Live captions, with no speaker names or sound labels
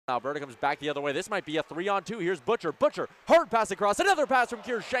Alberta comes back the other way. This might be a 3-on-2. Here's Butcher. Butcher, hard pass across. Another pass from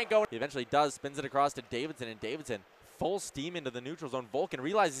Kirshenko. He eventually does, spins it across to Davidson, and Davidson full steam into the neutral zone. Vulcan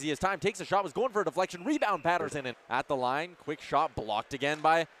realizes he has time, takes a shot, was going for a deflection. Rebound, Patterson, and at the line, quick shot blocked again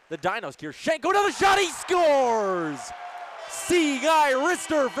by the Dinos. Kirshenko, another shot, he scores! Seeing eye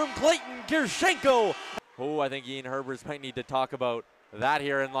wrister from Clayton Kirshenko. Oh, I think Ian Herbers might need to talk about that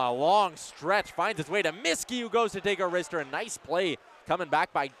here in a long stretch. Finds its way to Miskey, who goes to take a wrister. A nice play coming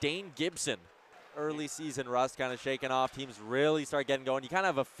back by Dane Gibson. Early season rust kind of shaking off. Teams really start getting going. You kind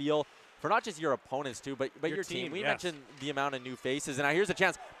of have a feel for not just your opponents too, but your team. We yes. mentioned the amount of new faces, and now here's a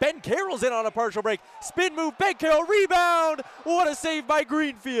chance. Ben Carroll's in on a partial break. Spin move, Ben Carroll, rebound. What a save by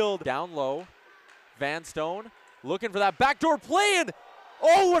Greenfield. Down low, Van Stone looking for that backdoor play, and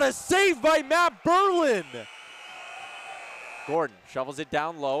oh, what a save by Matt Berlin. Gordon shovels it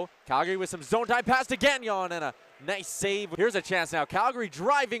down low. Calgary with some zone time pass to Gagnon, and a nice save. Here's a chance now. Calgary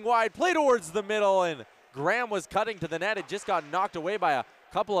driving wide, play towards the middle, and Graham was cutting to the net. It just got knocked away by a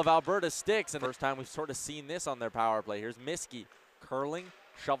couple of Alberta sticks. And first time we've sort of seen this on their power play. Here's Miskey curling,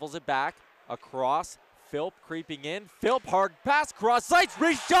 shovels it back across. Philp creeping in. Philp hard pass, cross sights,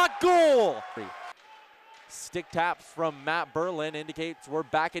 wrist shot, goal. Stick taps from Matt Berlin indicates we're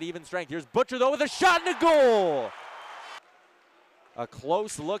back at even strength. Here's Butcher though with a shot and a goal. A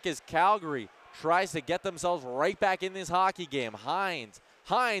close look as Calgary tries to get themselves right back in this hockey game. Hines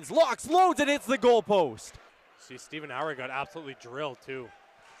locks, loads, and hits the goalpost. See, Stephen Howard got absolutely drilled too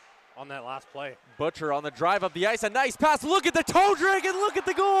on that last play. Butcher on the drive up the ice, a nice pass. Look at the toe drag and look at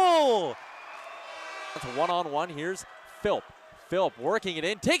the goal. That's a one-on-one. Here's Philp. Philp working it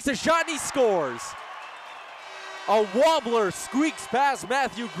in, takes a shot, and he scores. A wobbler squeaks past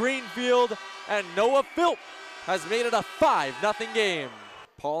Matthew Greenfield, and Noah Philp has made it a 5-0 game.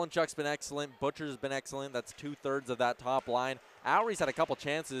 Paulinchuk's been excellent. Butcher's been excellent. That's 2/3 of that top line. Ourie's had a couple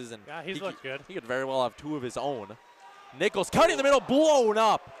chances, and yeah, he's looked good. He could very well have 2 of his own. Nichols cutting the middle, blown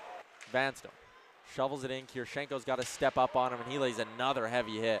up. Vanstone shovels it in. Kirshenko's got to step up on him, and he lays another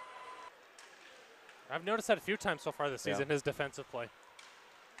heavy hit. I've noticed that a few times so far this season, his defensive play.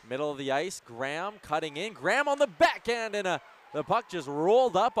 Middle of the ice, Graham cutting in. Graham on the backhand, and the puck just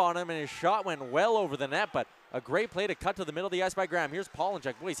rolled up on him, and his shot went well over the net, but a great play to cut to the middle of the ice by Graham. Here's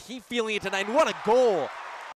Paulinchuk. Boy, is he feeling it tonight. What a goal